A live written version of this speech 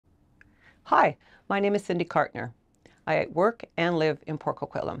Hi, my name is Cindy Carkner. I work and live in Port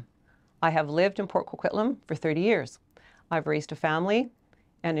Coquitlam. I have lived in Port Coquitlam for 30 years. I've raised a family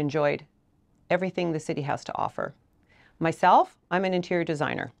and enjoyed everything the city has to offer. Myself, I'm an interior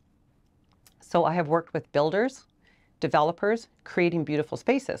designer. So I have worked with builders, developers, creating beautiful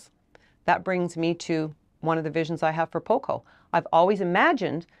spaces. That brings me to one of the visions I have for POCO. I've always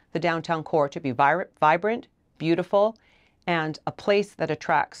imagined the downtown core to be vibrant, beautiful, and a place that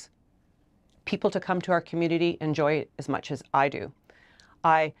attracts people to come to our community, enjoy it as much as I do.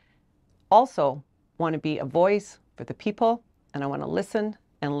 I also want to be a voice for the people, and I want to listen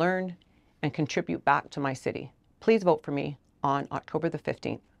and learn and contribute back to my city. Please vote for me on October the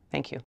 15th. Thank you.